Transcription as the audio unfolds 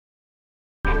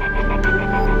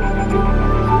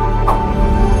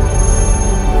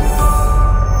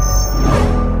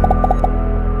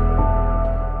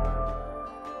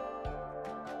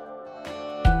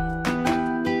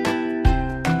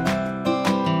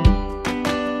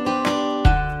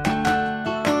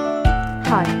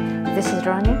This is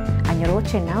Rania, and you're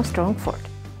watching Now Strong Forward.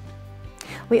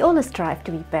 We all strive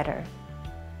to be better.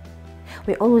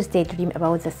 We always daydream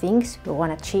about the things we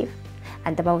want to achieve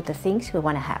and about the things we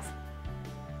want to have.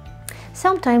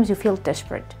 Sometimes you feel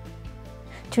desperate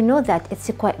to know that it's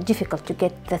quite difficult to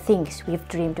get the things we've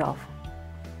dreamed of.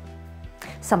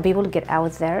 Some people get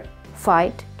out there,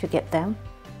 fight to get them.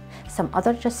 Some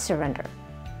others just surrender,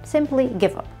 simply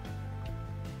give up.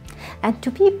 And to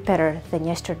be better than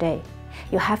yesterday,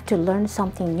 you have to learn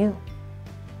something new.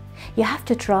 You have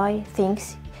to try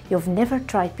things you've never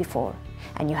tried before,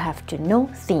 and you have to know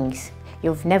things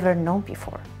you've never known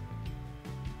before.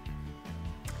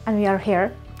 And we are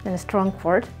here in a strong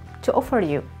word to offer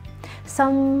you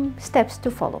some steps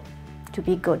to follow to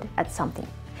be good at something,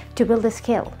 to build a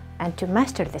skill, and to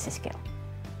master this skill.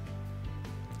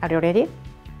 Are you ready?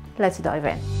 Let's dive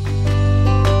in.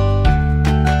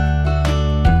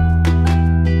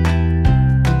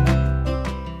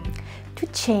 To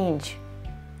change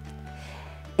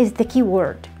is the key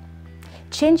word.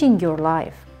 Changing your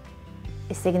life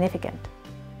is significant.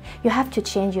 You have to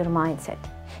change your mindset,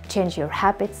 change your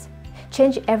habits,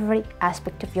 change every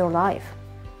aspect of your life.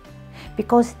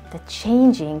 Because the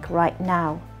changing right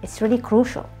now is really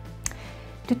crucial.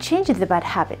 To change the bad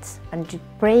habits and to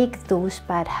break those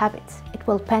bad habits, it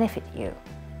will benefit you.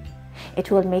 It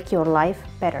will make your life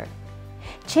better.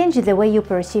 Change the way you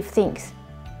perceive things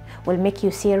will make you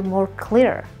see more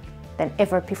clearer than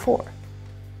ever before.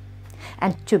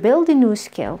 And to build a new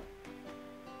skill,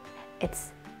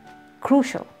 it's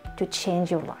crucial to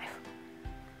change your life.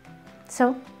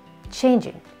 So,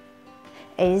 changing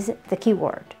is the key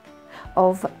word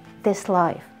of this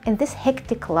life. In this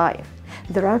hectic life,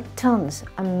 there are tons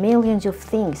and millions of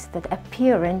things that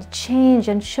appear and change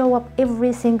and show up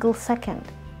every single second.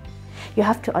 You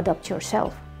have to adapt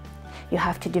yourself. You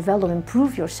have to develop,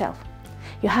 improve yourself.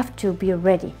 You have to be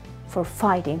ready for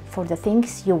fighting for the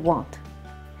things you want.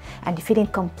 And feeling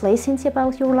complacency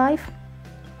about your life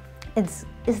is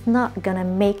not gonna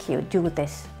make you do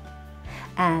this.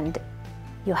 And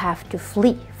you have to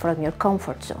flee from your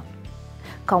comfort zone.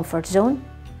 Comfort zone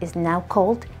is now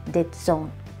called dead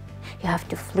zone. You have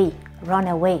to flee, run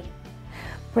away,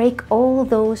 break all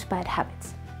those bad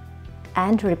habits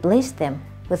and replace them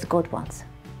with good ones.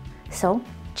 So,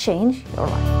 change your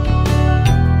life.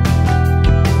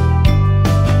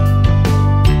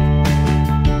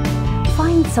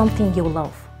 Find something you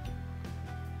love.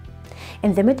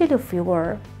 In the middle of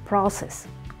your process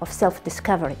of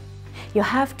self-discovery, you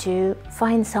have to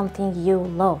find something you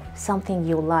love, something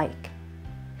you like,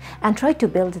 and try to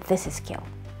build this skill.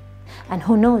 And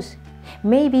who knows,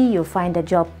 maybe you'll find a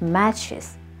job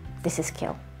matches this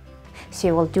skill. So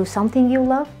you will do something you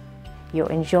love, you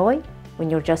enjoy when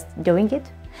you're just doing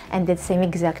it, and at the same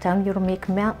exact time you'll make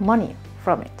money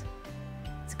from it.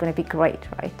 It's gonna be great,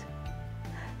 right?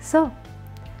 So,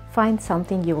 find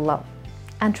something you love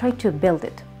and try to build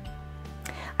it.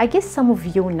 I guess some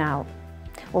of you now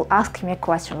will ask me a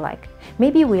question like,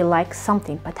 maybe we like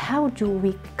something, but how do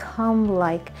we become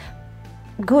like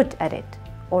good at it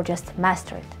or just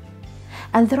master it?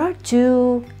 And there are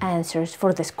two answers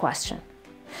for this question.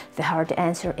 The hard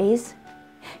answer is,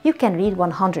 you can read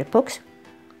 100 books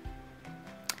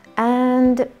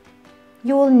and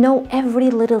you will know every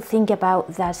little thing about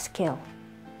that skill,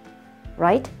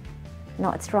 right?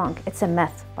 No, it's wrong. It's a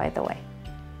myth, by the way.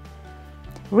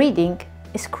 Reading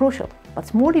is crucial,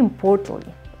 but more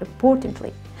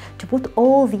importantly, to put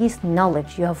all this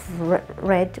knowledge you have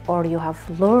read or you have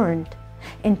learned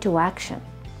into action.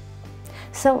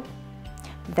 So,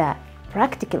 the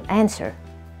practical answer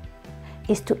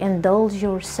is to indulge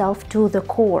yourself to the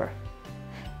core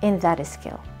in that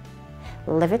skill.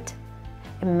 Live it,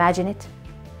 imagine it,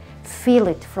 feel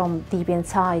it from deep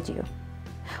inside you.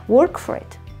 Work for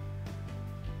it.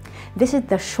 This is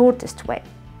the shortest way.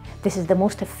 This is the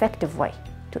most effective way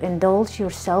to indulge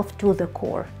yourself to the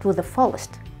core, to the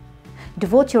fullest.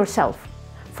 Devote yourself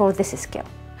for this skill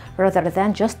rather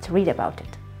than just read about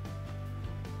it.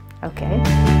 Okay?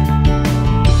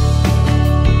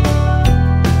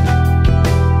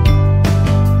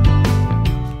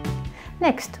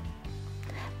 Next,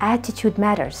 attitude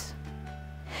matters.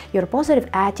 Your positive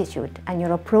attitude and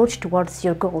your approach towards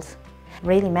your goals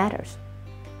really matters.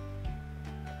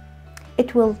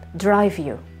 It will drive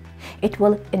you. It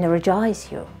will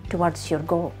energize you towards your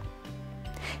goal.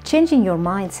 Changing your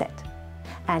mindset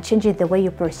and changing the way you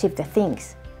perceive the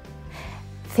things.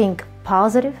 Think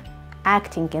positive,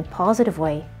 acting in a positive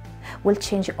way will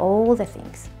change all the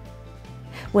things.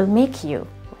 Will make you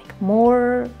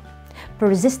more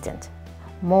persistent,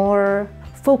 more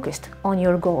focused on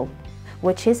your goal,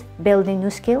 which is building new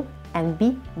skill and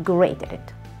be great at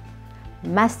it.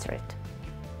 master it.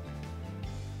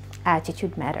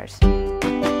 Attitude matters.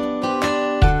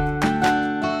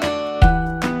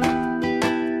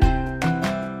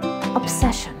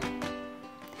 Obsession.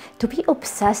 To be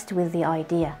obsessed with the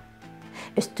idea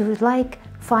is to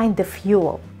find the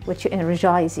fuel which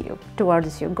energizes you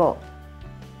towards your goal.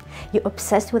 You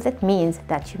obsessed with it means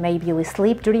that maybe you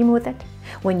sleep dream with it.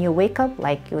 When you wake up,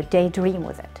 you daydream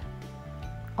with it.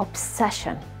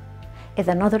 Obsession is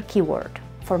another keyword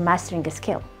for mastering a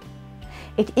skill.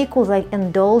 It equals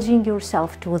indulging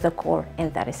yourself to the core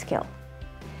in that skill.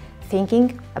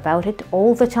 Thinking about it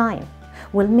all the time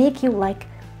will make you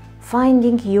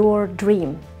finding your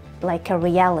dream like a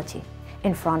reality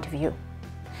in front of you.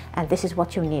 And this is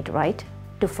what you need, right?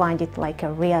 To find it like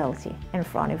a reality in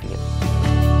front of you.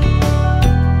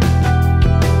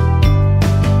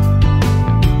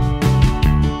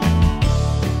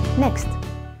 Next,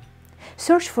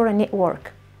 search for a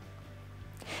network.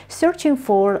 Searching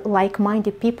for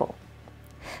like-minded people.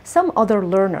 Some other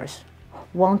learners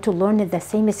want to learn the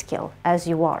same skill as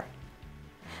you are.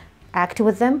 Act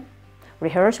with them,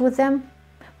 rehearse with them,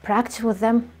 practice with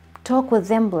them, talk with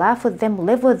them, laugh with them,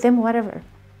 live with them, whatever.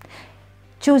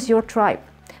 Choose your tribe.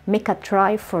 Make a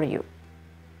tribe for you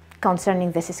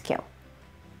concerning this skill.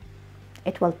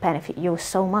 It will benefit you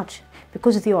so much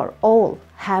because you all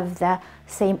have the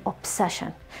same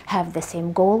obsession, have the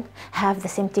same goal, have the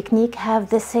same technique, have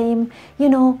the same,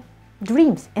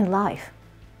 dreams in life.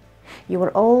 You will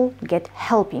all get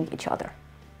helping each other.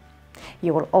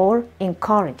 You will all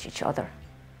encourage each other.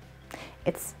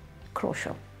 It's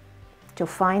crucial to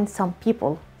find some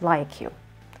people like you,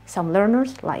 some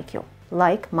learners like you,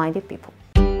 like-minded people.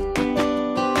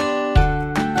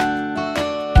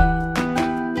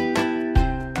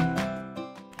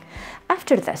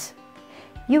 After this,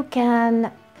 you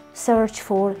can search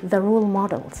for the role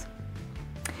models.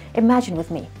 Imagine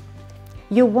with me,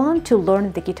 you want to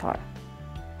learn the guitar.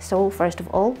 So first of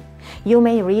all, you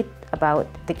may read about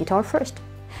the guitar first,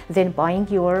 then buying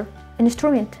your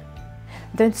instrument,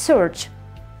 then search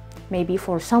maybe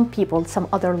for some people, some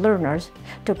other learners,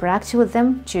 to practice with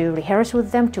them, to rehearse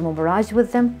with them, to memorize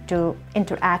with them, to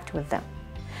interact with them.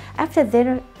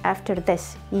 After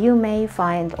this, you may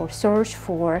find or search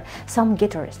for some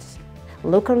guitarists,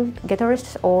 local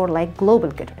guitarists or global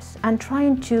guitarists, and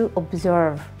trying to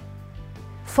observe,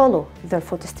 follow their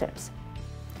footsteps,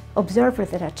 observe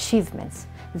their achievements,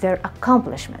 their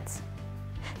accomplishments.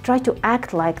 Try to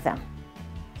act like them.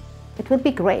 It will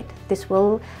be great. This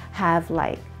will have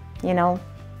a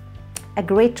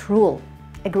great role,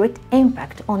 a great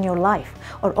impact on your life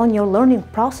or on your learning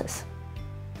process.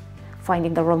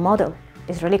 Finding the role model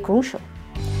is really crucial.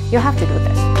 You have to do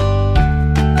this.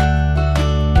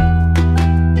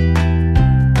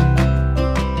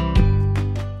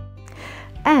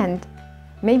 And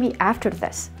maybe after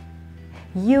this,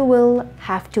 you will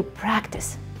have to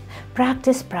practice.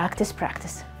 Practice, practice,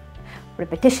 practice.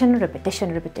 Repetition,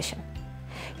 repetition, repetition.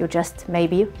 You just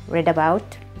maybe read about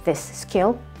this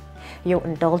skill. You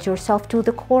indulge yourself to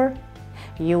the core.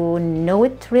 You know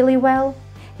it really well.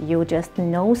 You just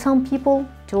know some people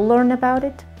to learn about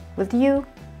it with you,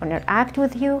 interact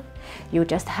with you. You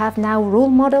just have now role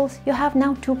models. You have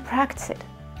now to practice it.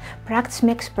 Practice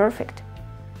makes perfect.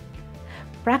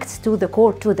 Practice to the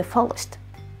core, to the fullest.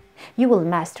 You will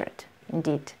master it,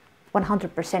 indeed,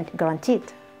 100%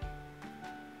 guaranteed.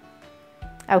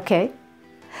 Okay,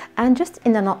 and just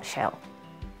in a nutshell,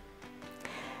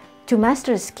 to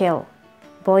master a skill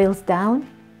boils down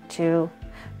to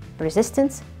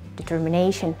resistance,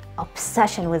 determination,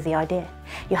 obsession with the idea.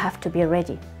 You have to be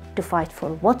ready to fight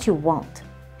for what you want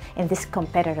in this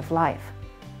competitive life.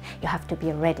 You have to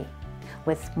be ready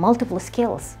with multiple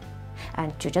skills.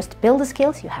 And to just build the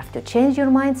skills, you have to change your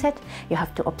mindset, you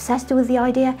have to obsess with the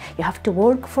idea, you have to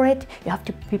work for it, you have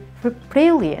to be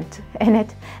brilliant in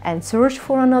it, and search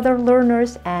for another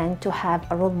learners, and to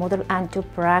have a role model, and to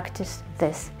practice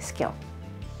this skill.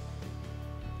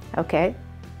 Okay?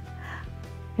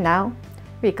 Now,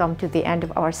 we come to the end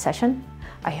of our session.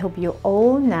 I hope you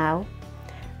all now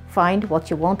find what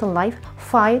you want in life,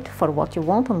 fight for what you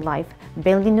want in life,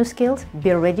 building new skills,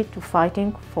 be ready to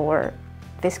fighting for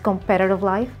this competitive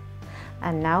life.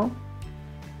 And now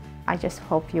I just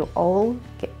hope you all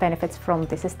get benefits from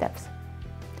these steps.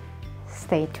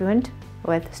 Stay tuned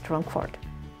with Strong Fort.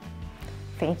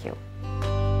 Thank you.